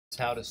Is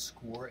how to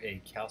score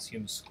a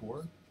calcium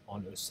score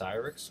on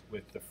Osirix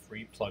with the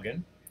free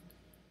plugin.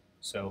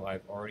 So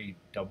I've already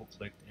double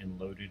clicked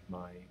and loaded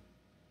my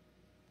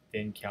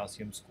thin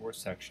calcium score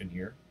section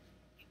here.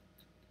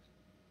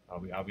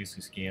 We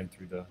obviously scan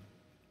through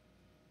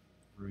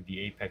the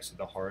apex of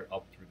the heart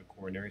up through the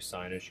coronary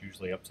sinus,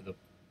 usually up to the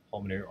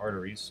pulmonary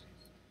arteries.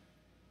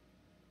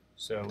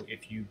 So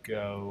if you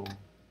go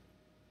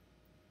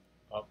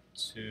up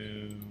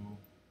to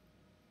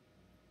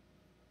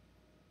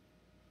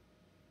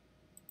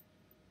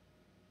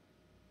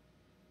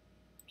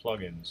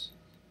plugins,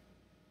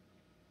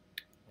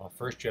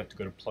 first you have to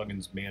go to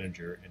Plugins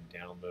Manager and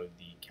download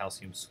the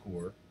calcium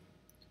score.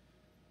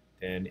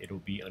 Then it'll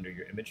be under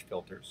your image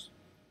filters.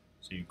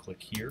 So you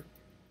click here.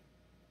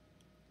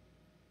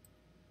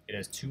 It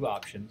has two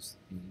options,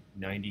 the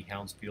 90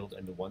 Hounsfield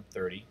and the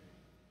 130.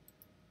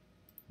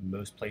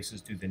 Most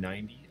places do the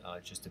 90.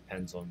 It just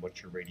depends on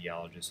what your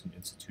radiologist and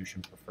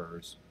institution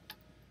prefers.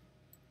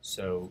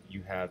 So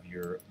you have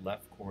your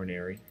left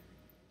coronary,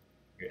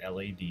 your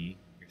LAD,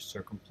 your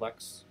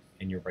circumflex,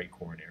 and your right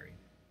coronary.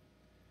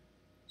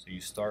 So you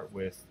start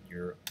with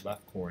your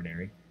left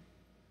coronary,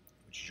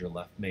 which is your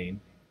left main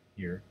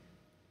here.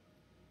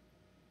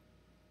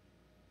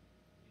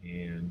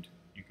 And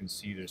you can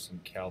see there's some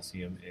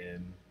calcium in.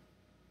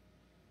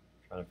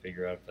 I'm trying to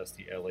figure out if that's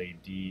the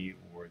LAD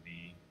or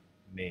the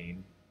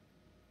main.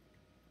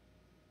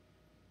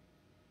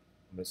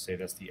 I'm going to say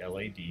that's the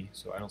LAD.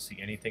 So I don't see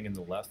anything in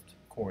the left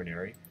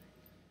coronary.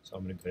 So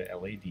I'm going to go to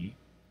LAD.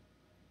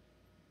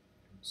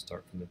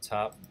 Start from the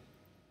top.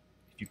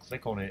 If you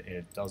click on it and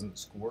it doesn't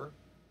score,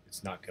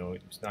 it's not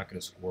going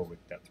to score with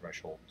that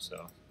threshold.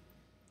 So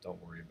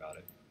don't worry about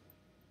it.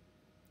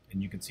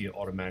 And you can see it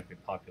automatically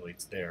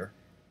populates there.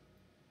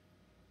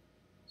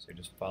 So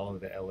just follow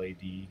the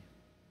LAD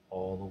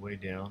all the way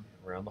down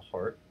around the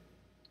heart.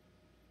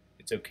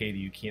 It's okay that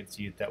you can't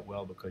see it that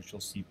well because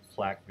you'll see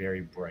plaque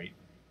very bright,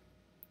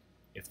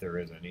 if there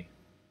is any.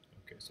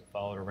 Okay, so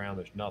follow it around,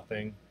 there's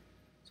nothing.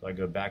 So I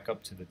go back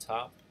up to the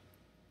top,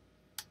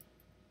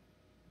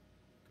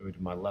 go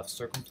to my left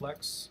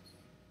circumflex,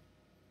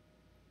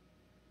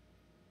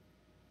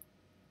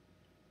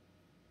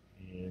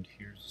 and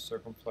here's the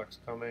circumflex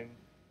coming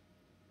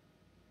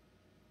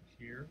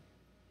here.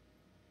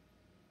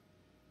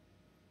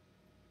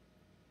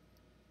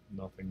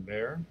 Nothing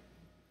there.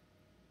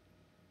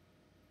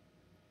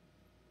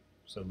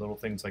 So little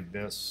things like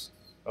this.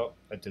 Oh,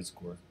 that did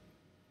score.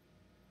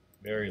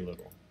 Very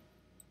little.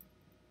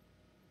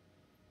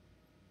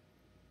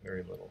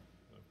 Very little.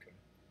 Okay.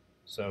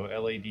 So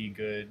LAD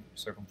good,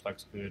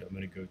 circumflex good. I'm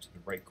going to go to the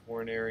right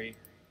coronary.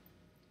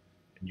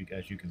 And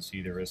as you can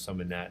see, there is some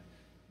in that.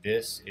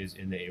 This is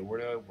in the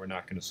aorta. We're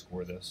not going to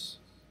score this.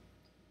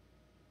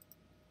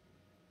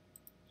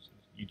 So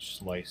each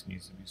slice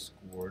needs to be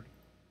scored.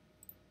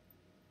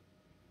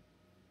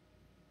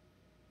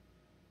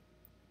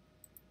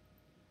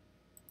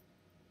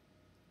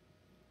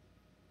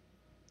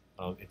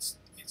 It's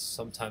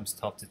sometimes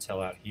tough to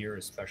tell out here,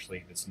 especially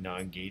if it's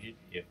non-gated,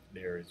 if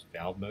there is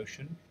valve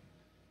motion.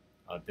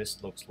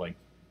 This looks like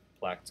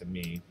plaque to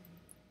me.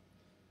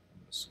 I'm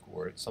going to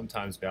score it.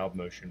 Sometimes valve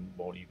motion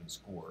won't even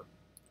score,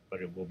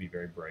 but it will be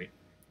very bright.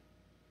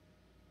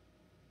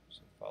 So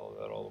follow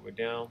that all the way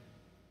down.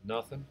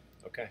 Nothing.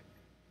 Okay.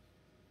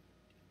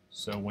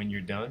 So when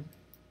you're done,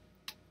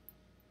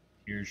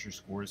 here's your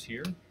scores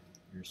here.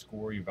 Your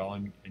score, your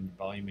volume,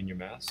 and your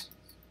mass.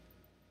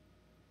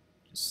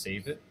 Just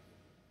save it.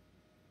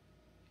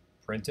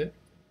 Print it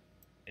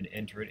and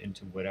enter it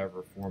into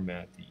whatever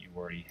format that you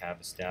already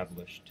have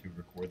established to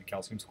record the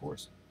calcium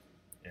scores.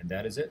 And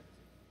that is it.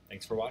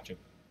 Thanks for watching.